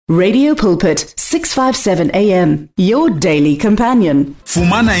Radio Pulpit 657 AM, your daily companion.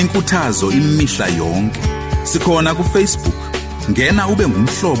 Fumana inkuthazo imihla yonke. Sikhona ku Facebook. Ngena ube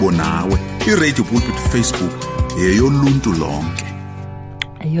ngumhlobo nawe. iRadio Pulpit Facebook eyoluntu lonke.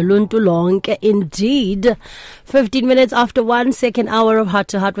 Yoluntu lonke indeed. 15 minutes after 1, second hour of Heart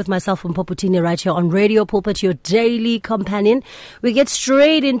to Heart with myself and Poputini right here on Radio Pulpit, your daily companion. We get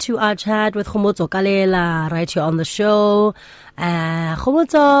straight into our chat with Khomotso Kalela right here on the show.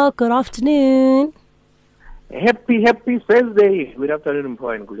 Khomotso, good afternoon. Happy Thursday. Good afternoon,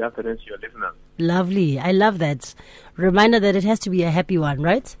 Mpo, and good afternoon to your listeners. Lovely. I love that. Reminder that it has to be a happy one,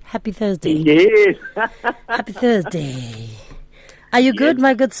 right? Happy Thursday. Yes. Happy Thursday. Are you good,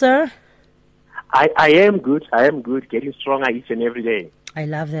 my good sir? I am good. I am good. Getting stronger each and every day. I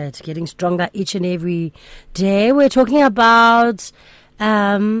love that. Getting stronger each and every day. We're talking about,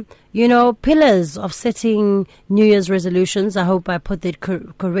 pillars of setting New Year's resolutions. I hope I put that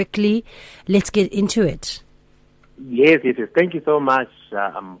correctly. Let's get into it. Yes. Thank you so much,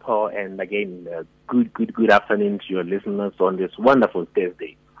 Paul. And again, good afternoon to your listeners on this wonderful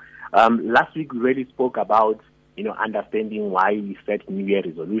Thursday. Last week we really spoke about understanding why we set New Year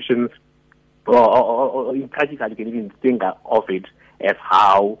resolutions, or in practical, you can even think of it as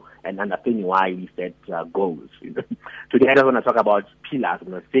how and understanding why we set goals. Today, I just want to talk about pillars,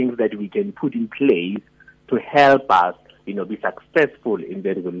 things that we can put in place to help us, be successful in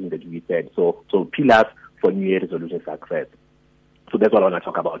the resolution that we set. So pillars for New Year resolution success. So that's what I want to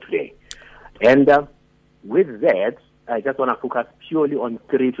talk about today. And with that, I just want to focus purely on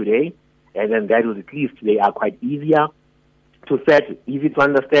 3 today. And then that will, at least they are quite easier to set, easy to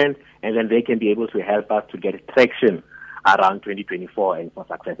understand, and then they can be able to help us to get traction around 2024 and for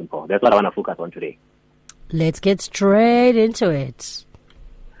success and for. That's what I want to focus on today. Let's get straight into it.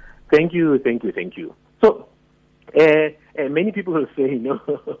 Thank you. So, many people will say,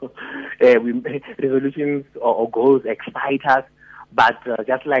 resolutions or goals excite us. But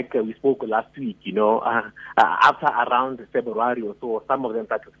just like we spoke last week, after around February or so, some of them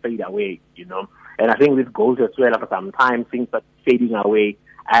start to fade away, And I think with goals as well, after some time, things are fading away,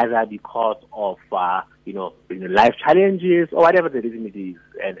 either because of, life challenges or whatever the reason it is.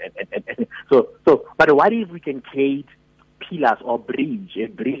 And but what if we can create pillars or a bridge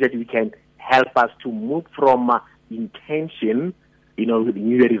that we can help us to move from intention, with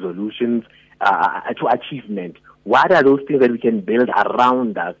New Year resolutions, to achievement? What are those things that we can build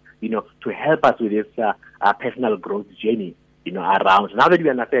around us, to help us with this personal growth journey, around, now that we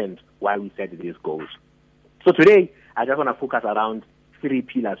understand why we set these goals. So today, I just want to focus around 3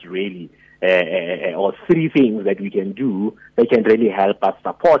 pillars really, or 3 things that we can do that can really help us,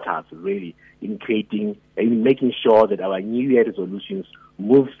 support us really in making sure that our New Year resolutions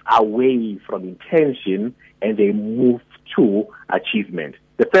moves away from intention and they move to achievement.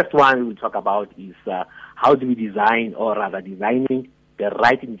 The first one we'll talk about is how do we design, or rather designing the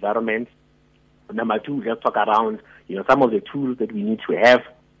right environment. Number 2, we'll just talk around, some of the tools that we need to have.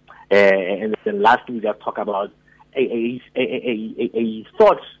 And then lastly, we'll just talk about a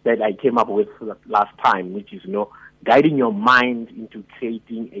thought that I came up with last time, which is, guiding your mind into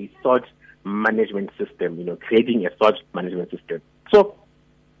creating a thought management system, creating a thought management system. So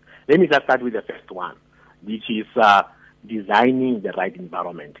let me just start with the first one, which is designing the right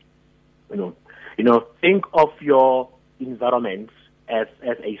environment. Think of your environment as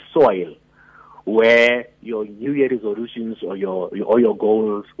a soil where your New Year resolutions or your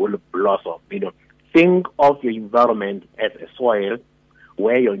goals will blossom. Think of your environment as a soil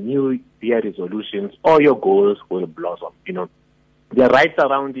where your New Year resolutions or your goals will blossom. The right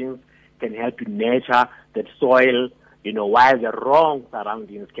surroundings can help you nurture that soil, while the wrong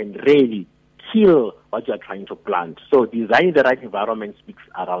surroundings can really kill what you are trying to plant. So designing the right environment speaks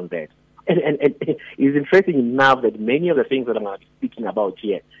around that. And it's interesting enough that many of the things that I'm going to be speaking about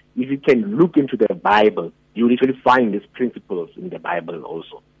here, if you can look into the Bible, you will literally find these principles in the Bible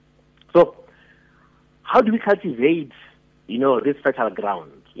also. So how do we cultivate, this fertile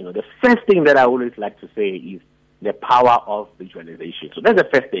ground? The first thing that I always like to say is the power of visualization. So that's the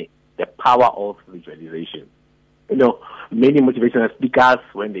first thing, the power of visualization. Many motivational speakers,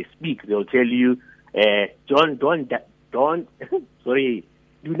 when they speak, they'll tell you, do not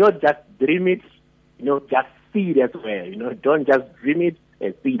just dream it, just see it as well. Don't just dream it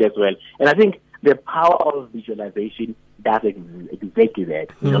and see it as well. And I think the power of visualization does exactly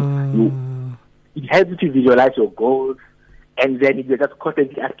that. It helps you to visualize your goals, and then you're just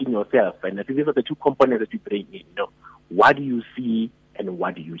constantly asking yourself, and I think these are the 2 components that you bring in. What do you see and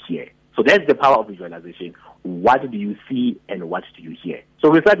what do you hear? So that's the power of visualization. What do you see and what do you hear? So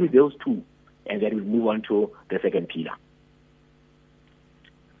we'll start with those 2, and then we'll move on to the second pillar.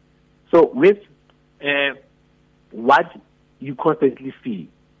 So with what you constantly see,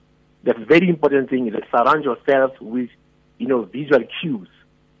 the very important thing is that surround yourself with, visual cues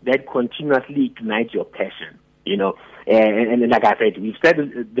that continuously ignite your passion, And like I said, we've said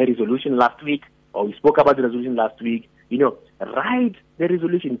the resolution last week, or we spoke about the resolution last week, write the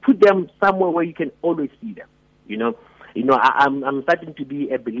resolution, put them somewhere where you can always see them, I'm starting to be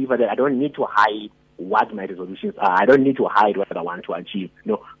a believer that I don't need to hide what my resolutions are. I don't need to hide what I want to achieve.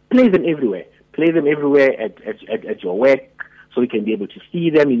 Place them everywhere. Place them everywhere at your work, so you can be able to see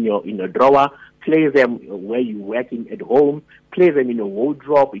them in your drawer. Place them where you're working at home. Place them in your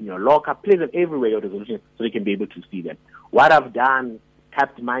wardrobe, in your locker. Place them everywhere, your resolutions, so you can be able to see them. What I've done,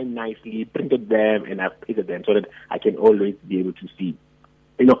 tapped mine nicely, printed them, and I've pasted them so that I can always be able to see.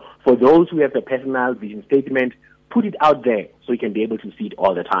 For those who have a personal vision statement, put it out there so you can be able to see it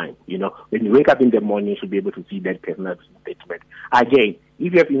all the time. When you wake up in the morning, you should be able to see that personal vision statement. Again,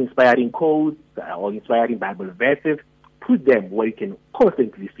 if you have inspiring quotes or inspiring Bible verses, put them where you can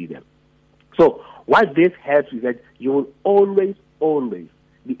constantly see them. So what this helps is that you will always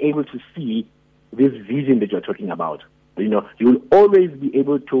be able to see this vision that you're talking about. You will always be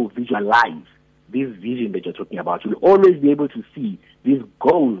able to visualize this vision that you're talking about. You'll always be able to see these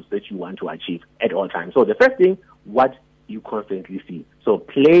goals that you want to achieve at all times. So the first thing, what you constantly see. So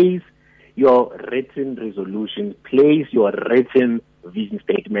place your written resolutions, place your written vision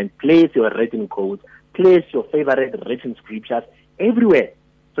statement, place your written codes, place your favorite written scriptures everywhere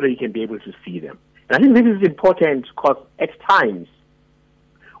so that you can be able to see them. And I think this is important because at times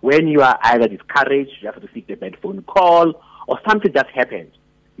when you are either discouraged, you have to seek a bad phone call, or something just happened,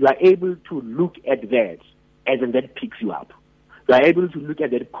 you are able to look at that and then that picks you up. You are able to look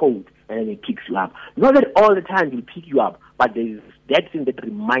at that code and then it picks you up. Not that all the time it will pick you up, but there is that thing that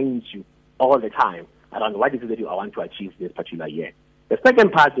reminds you all the time around what is it that I want to achieve this particular year. The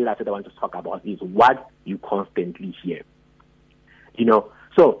second part that I said I want to talk about is what you constantly hear.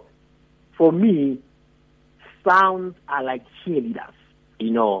 So for me, sounds are like cheerleaders.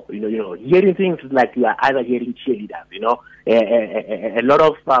 Hearing things is like you are either hearing cheerleaders. A lot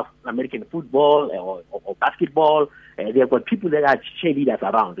of American football or basketball, they've got people that are cheerleaders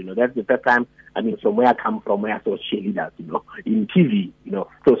around. That's the first time. From where I come from, where I saw cheerleaders. In TV.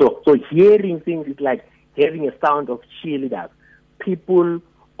 So hearing things is like hearing a sound of cheerleaders, people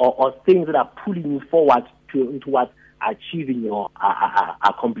or things that are pulling you forward towards achieving your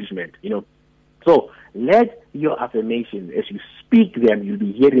accomplishment. So let your affirmations, as you speak them, you'll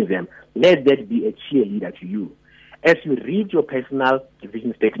be hearing them. Let that be a cheerleader to you. As you read your personal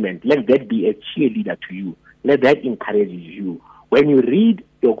vision statement, let that be a cheerleader to you. Let that encourage you. When you read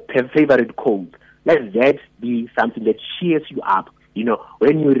your favorite quote, let that be something that cheers you up.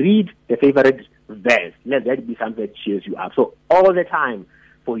 When you read the favorite verse, let that be something that cheers you up. So all the time,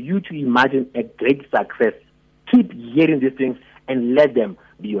 for you to imagine a great success, keep hearing these things and let them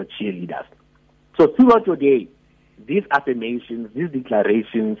be your cheerleaders. So throughout your day, these affirmations, these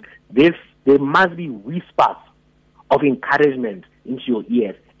declarations, they must be whispers of encouragement into your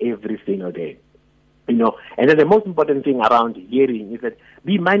ears every single day. And then the most important thing around hearing is that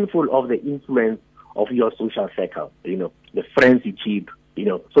be mindful of the influence of your social circle, the friends you keep,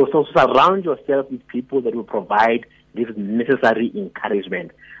 So surround yourself with people that will provide this necessary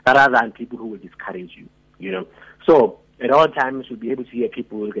encouragement rather than people who will discourage you, So at all times, you'll be able to hear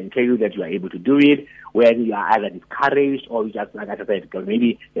people who can tell you that you are able to do it, when you are either discouraged or you just, like I said, because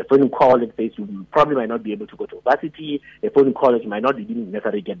maybe a phone call that says you probably might not be able to go to varsity, a phone call that you might not even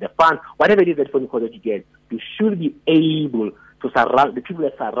necessarily get the funds, whatever it is that phone call that you get, you should be able to surround the people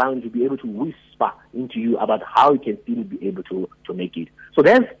that surround you, be able to whisper into you about how you can still be able to make it. So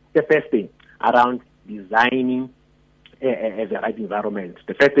that's the first thing around designing a right environment.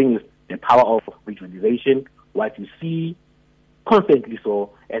 The first thing is the power of visualization. What you see constantly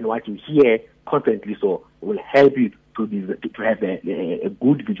so and what you hear constantly so will help you to have a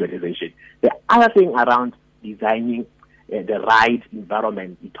good visualization. The other thing around designing the right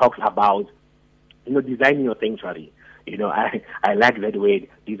environment, it talks about designing your sanctuary. I like that word,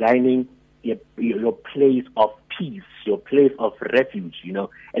 designing your place of peace, your place of refuge.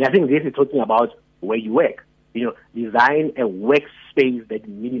 And I think this is talking about where you work. Design a workspace that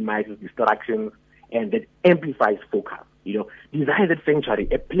minimizes distractions and that amplifies focus. Design that sanctuary,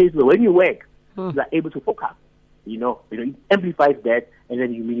 a place where when you work, you are able to focus. It amplifies that, and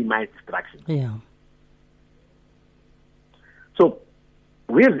then you minimize distractions. Yeah. So,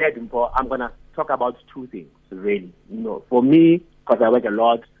 with that, I'm going to talk about two things, really. For me, because I work a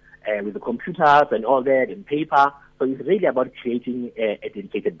lot with the computers and all that and paper, so it's really about creating a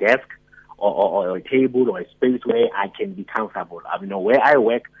dedicated desk or a table or a space where I can be comfortable. Where I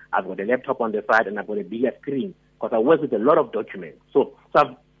work, I've got a laptop on the side and I've got a bigger screen because I work with a lot of documents. So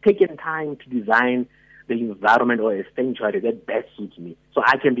I've taken time to design the environment or a sanctuary that best suits me. So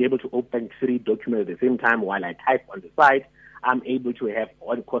I can be able to open 3 documents at the same time while I type on the side. I'm able to have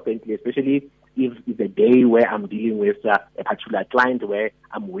on constantly, especially if it's a day where I'm dealing with a particular client where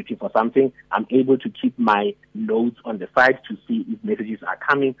I'm waiting for something, I'm able to keep my notes on the side to see if messages are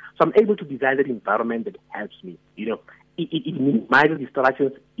coming. So I'm able to design that environment that helps me. It minimizes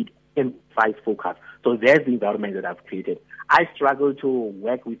distractions, it amplifies focus. So there's the environment that I've created. I struggle to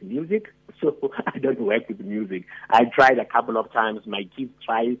work with music, so I don't work with music. I tried a couple of times. My kids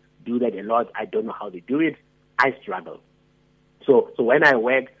try to do that a lot. I don't know how they do it. I struggle. So when I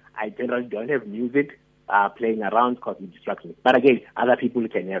work, I generally don't have music playing around because it distracts me. But again, other people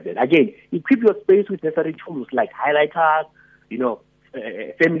can have that. Again, equip your space with necessary tools like highlighters,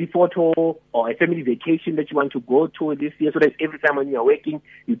 a family photo or a family vacation that you want to go to this year, so that every time when you're working,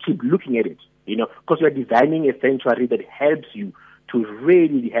 you keep looking at it, because you're designing a sanctuary that helps you to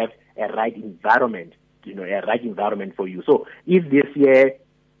really have a right environment, a right environment for you. So if this year,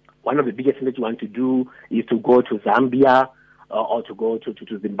 one of the biggest things that you want to do is to go to Zambia or to go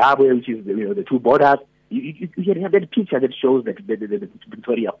to Zimbabwe, which is the 2 borders, you can have that picture that shows that the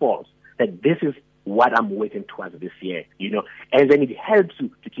Victoria Falls, that this is what I'm working towards this year, and then it helps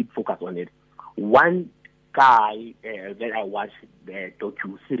you to keep focus on it. One guy that I watched the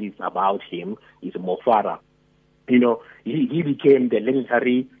docu-series about him is Mo Farah. He became the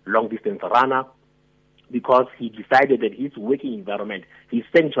legendary long-distance runner because he decided that his working environment, his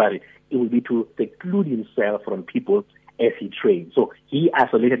sanctuary, it would be to seclude himself from people as he trained. So he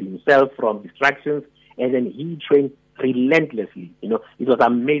isolated himself from distractions, and then he trained relentlessly. It was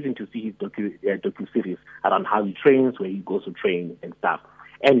amazing to see his docu-series around how he trains, where he goes to train and stuff.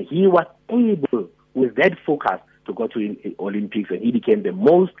 And he was able, with that focus, to go to the Olympics, and he became the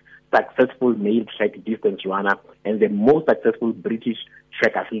most successful male track distance runner and the most successful British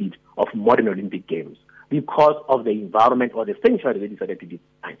track athlete of modern Olympic Games because of the environment or the sanctuary that he decided to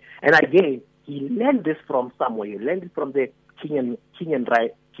design. And again, he learned this from somewhere. He learned it from the Kenyan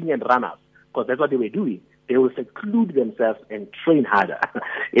runners, because that's what they were doing. They will seclude themselves and train harder.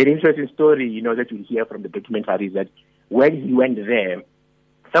 An interesting story, that you hear from the documentary is that when he went there,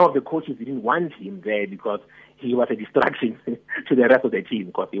 some of the coaches didn't want him there because he was a distraction to the rest of the team,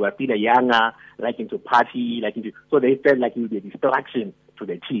 because he was still a younger, liking to party, so they felt like he would be a distraction to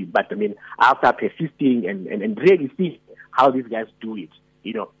the team. But after persisting and really seeing how these guys do it,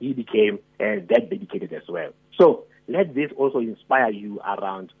 he became that dedicated as well. So let this also inspire you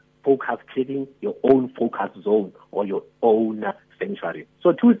around creating your own focus zone or your own sanctuary.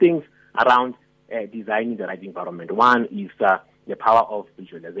 So 2 things around designing the right environment. One is the power of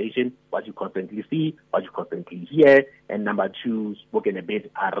visualization, what you constantly see, what you constantly hear. And number 2, spoken a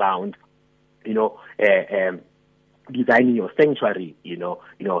bit around, designing your sanctuary,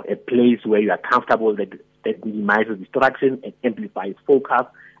 a place where you are comfortable that minimizes distraction and amplifies focus.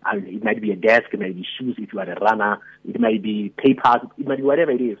 And it might be a desk, it might be shoes if you are a runner, it might be papers, it might be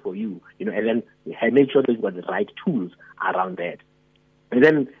whatever it is for you, and then make sure that you've got the right tools around that. And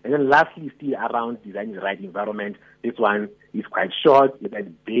then lastly, still around designing the right environment, this one is quite short. You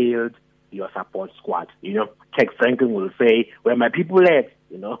can build your support squad. Kirk Franklin will say, where my people at,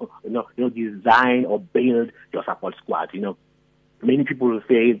 design or build your support squad. Many people will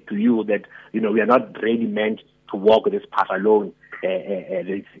say to you that, we are not really meant to walk this path alone.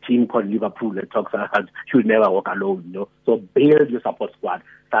 There's a team called Liverpool that talks about you'll never walk alone, So build your support squad.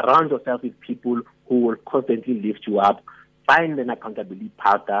 Surround yourself with people who will constantly lift you up. Find an accountability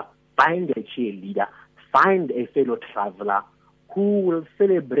partner. Find a cheerleader. Find a fellow traveler who will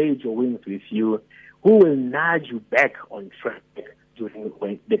celebrate your wins with you, who will nudge you back on track during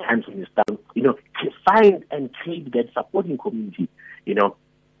the times when you're down. Find and create that supporting community,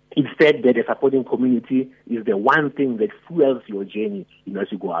 It's said that a supporting community is the one thing that fuels your journey as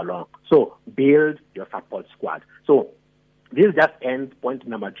you go along. So build your support squad. So this just ends point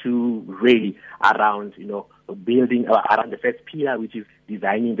number 2, really around, building around the first pillar, which is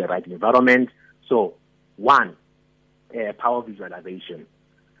designing the right environment. So 1, power visualization.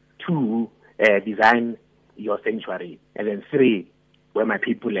 2, design your sanctuary. And then 3, where my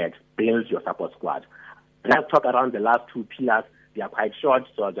people at, build your support squad. Let's talk around the last 2 pillars. They are quite short,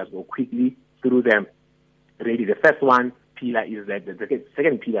 so I'll just go quickly through them. Really, the first pillar is that, the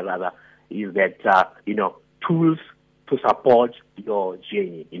second pillar rather, is that, tools to support your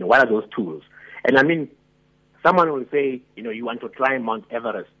journey. What are those tools? And someone will say, you want to climb Mount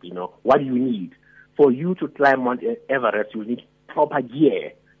Everest, what do you need? For you to climb Mount Everest, you need proper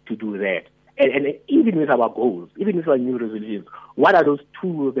gear to do that. And even with our goals, even with our new resolutions, what are those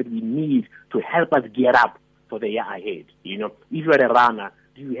tools that we need to help us gear up for the year ahead? You know, if you're a runner,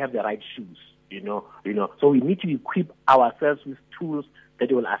 do you have the right shoes? You know. So we need to equip ourselves with tools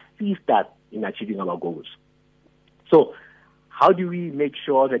that will assist us in achieving our goals. So how do we make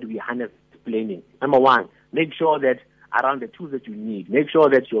sure that we harness planning? Number one, make sure that around the tools that you need, make sure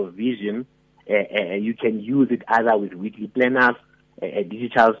that your vision, you can use it either with weekly planners, a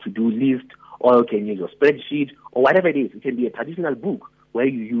digital to-do list, or you can use your spreadsheet, or whatever it is. It can be a traditional book where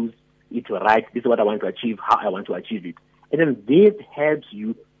you use it to write, this is what I want to achieve, how I want to achieve it. And then this helps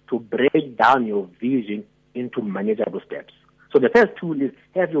you to break down your vision into manageable steps. So the first tool is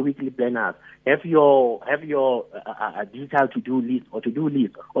have your weekly planners, have your digital to-do list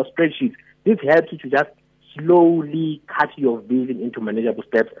or spreadsheet. This helps you to just slowly cut your vision into manageable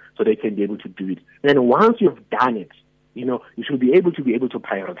steps so they can be able to do it. And then once you've done it, you know, you should be able to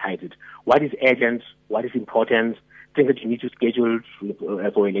prioritize it. What is urgent? What is important? Things that you need to schedule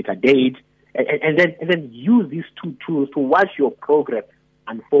for a later date, and then use these two tools to watch your progress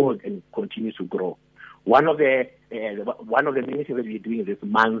unfold and continue to grow. One of the many things that we're doing this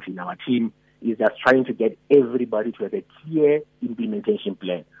month in our team is just trying to get everybody to have a clear implementation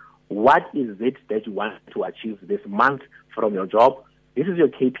plan. What is it that you want to achieve this month from your job? This is your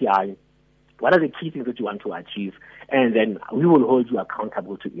KPI. What are the key things that you want to achieve? And then we will hold you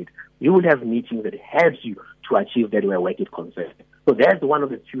accountable to it. We will have meetings that helps you to achieve that where work is concerned. So that's one of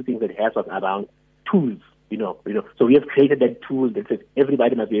the few things that helps us around tools, you know. So we have created that tool that says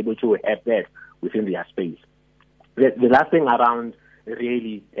everybody must be able to have that within their space. The last thing around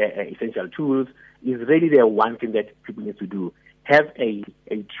really essential tools is really the one thing that people need to do. Have a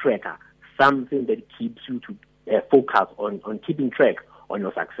tracker, something that keeps you to focus on keeping track on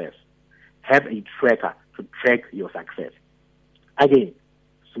your success. Have a tracker to track your success. Again,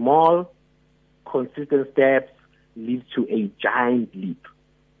 small, consistent steps lead to a giant leap.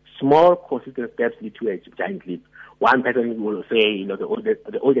 Small, consistent steps lead to a giant leap. One person will say, you know, the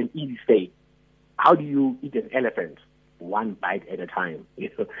old and easy saying, how do you eat an elephant? One bite at a time. You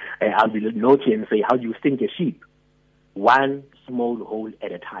know, I'll be naughty and say, how do you sink a sheep? One small hole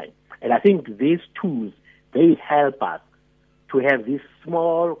at a time. And I think these tools, they help us to have these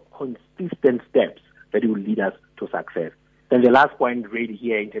small, consistent steps that will lead us to success. Then the last point really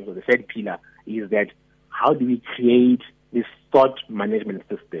here in terms of the third pillar is that how do we create this thought management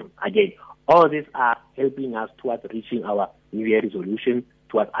system? Again, all these are helping us towards reaching our New Year resolution,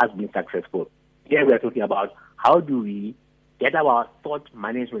 towards us being successful. Here we are talking about how do we get our thought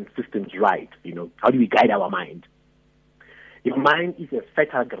management systems right? You know, how do we guide our mind? Your mind is a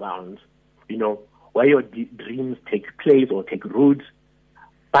fertile ground, you know, where your dreams take place or take roots.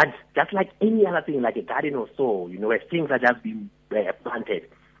 But just like any other thing, like a garden or so, you know, where things are just being planted,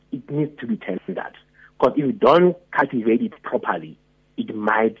 it needs to be tended. Because if you don't cultivate it properly, it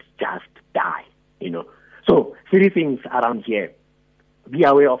might just die, you know. So 3 things around here. Be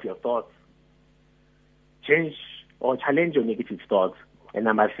aware of your thoughts. Change or challenge your negative thoughts. And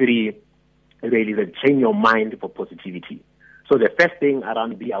number 3, really, is train your mind for positivity. So the first thing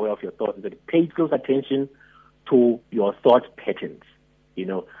around be aware of your thoughts is that pay close attention to your thought patterns. You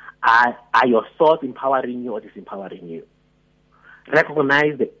know, are your thoughts empowering you or disempowering you?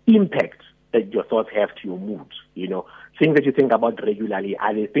 Recognize the impact that your thoughts have to your mood. You know, things that you think about regularly,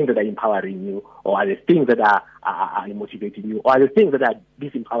 are they things that are empowering you, or are they things that are motivating you, or are they things that are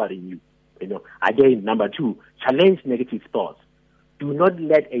disempowering you? You know, again, number 2, challenge negative thoughts. Do not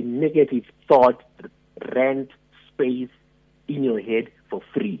let a negative thought rent space in your head for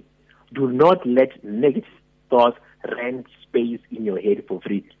free. Do not let negative thoughts rent space in your head for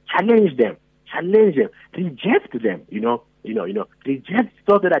free. Challenge them. Reject them. You know. Reject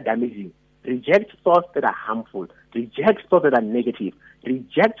thoughts that are damaging. Reject thoughts that are harmful. Reject thoughts that are negative.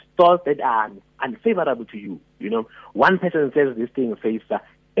 Reject thoughts that are unfavorable to you. You know, one person says this thing, says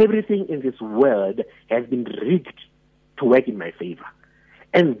everything in this world has been rigged to work in my favor.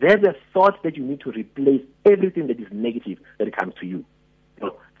 And there's a thought that you need to replace everything that is negative that comes to you. You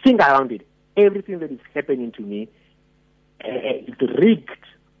know, think around it. Everything that is happening to me is rigged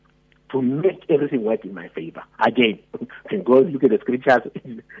to make everything work in my favor. Again, you can go look at the scriptures,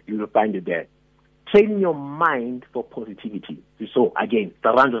 you will find it there. Train your mind for positivity. So again,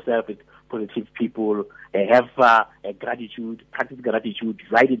 surround yourself with positive people, have gratitude, practice gratitude,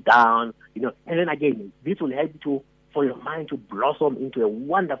 write it down, you know, and then again, this will help you for your mind to blossom into a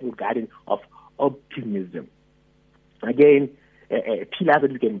wonderful garden of optimism. Again, pillars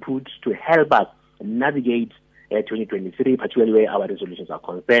that we can put to help us navigate 2023, particularly where our resolutions are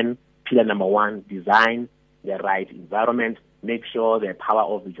concerned. Pillar number 1, design the right environment. Make sure the power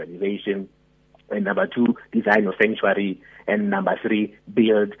of visualization And number 2, design your sanctuary. And number 3,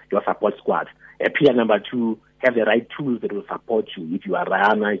 build your support squad. Pillar number 2, have the right tools that will support you. If you are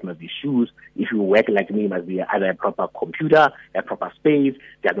Rihanna, it must be shoes. If you work like me, it must be either a proper computer, a proper space.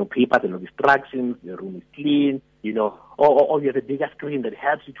 There are no papers, there are no distractions. The room is clean, or you have a bigger screen that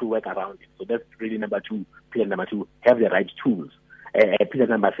helps you to work around it. So that's really number 2. Pillar number 2, have the right tools. Pillar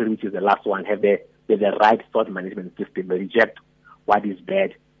number 3, which is the last one, have the right thought management system. Reject what is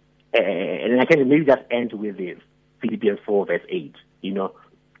bad. And I can maybe just end with this. Philippians 4 verse 8.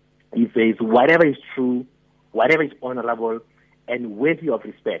 It says, whatever is true, whatever is honorable and worthy of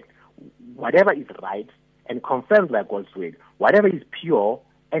respect, whatever is right and confirmed by God's word, whatever is pure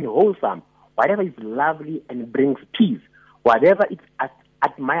and wholesome, whatever is lovely and brings peace, whatever is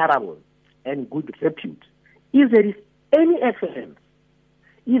admirable and good repute, if there is any excellence,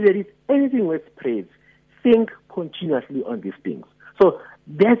 if there is anything worth praise, think continuously on these things. So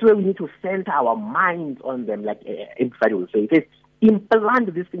that's where we need to center our minds on them, like everybody will say. It says,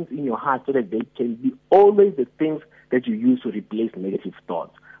 implant these things in your heart so that they can be always the things that you use to replace negative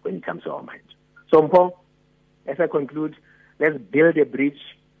thoughts when it comes to our mind. So, Mpho, as I conclude, let's build a bridge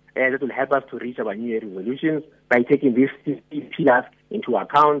that will help us to reach our New Year resolutions by taking these 50 pillars into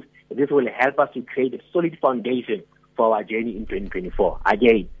account. This will help us to create a solid foundation for our journey in 2024.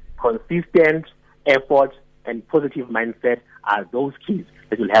 Again, consistent effort and positive mindset are those keys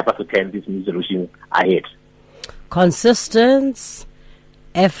that will help us to turn these new resolutions ahead. Consistency,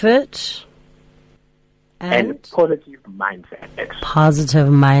 effort, and positive mindset. Positive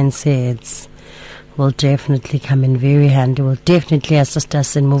mindsets will definitely come in very handy, will definitely assist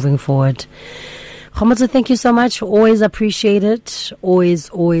us in moving forward. Khomotso, thank you so much. Always appreciate it.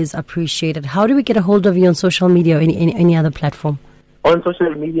 Always appreciate it. How do we get a hold of you on social media or any other platform? On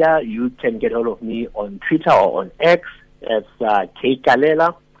social media, you can get hold of me on Twitter or on X as K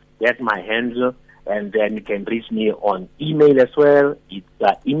Kalela. That's my handle. And then you can reach me on email as well. It's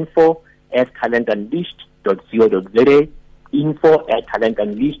info@talentunleashed.co.za.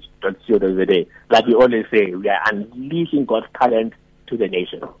 info@talentunleashed.co.za. Like we always say, we are unleashing God's talent to the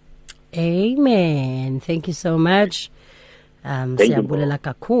nation. Amen. Thank you so much. Thank you.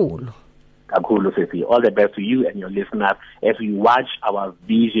 All the best to you and your listeners as we watch our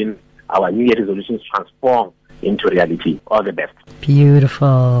vision, our New Year resolutions transform into reality. All the best.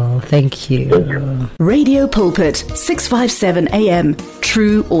 Beautiful. Thank you. Thank you. Radio Pulpit, 657 AM.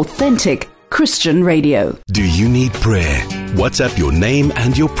 True, authentic Christian radio. Do you need prayer? WhatsApp your name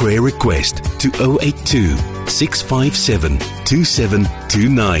and your prayer request to 082 657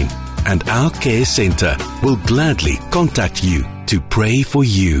 2729 and our care center will gladly contact you to pray for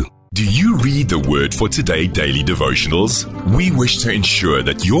you. Do you read the Word for Today daily devotionals? We wish to ensure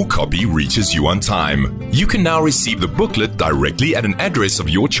that your copy reaches you on time. You can now receive the booklet directly at an address of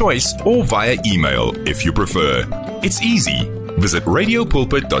your choice or via email if you prefer. It's easy. Visit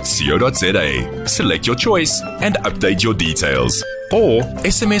radiopulpit.co.za, select your choice and update your details. Or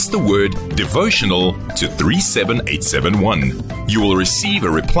SMS the word devotional to 37871. You will receive a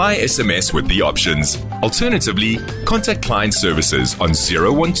reply SMS with the options. Alternatively, contact client services on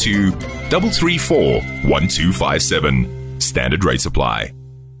 012-334-1257. Standard rates apply.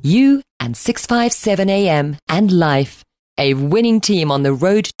 You and 657 AM and life, a winning team on the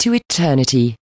road to eternity.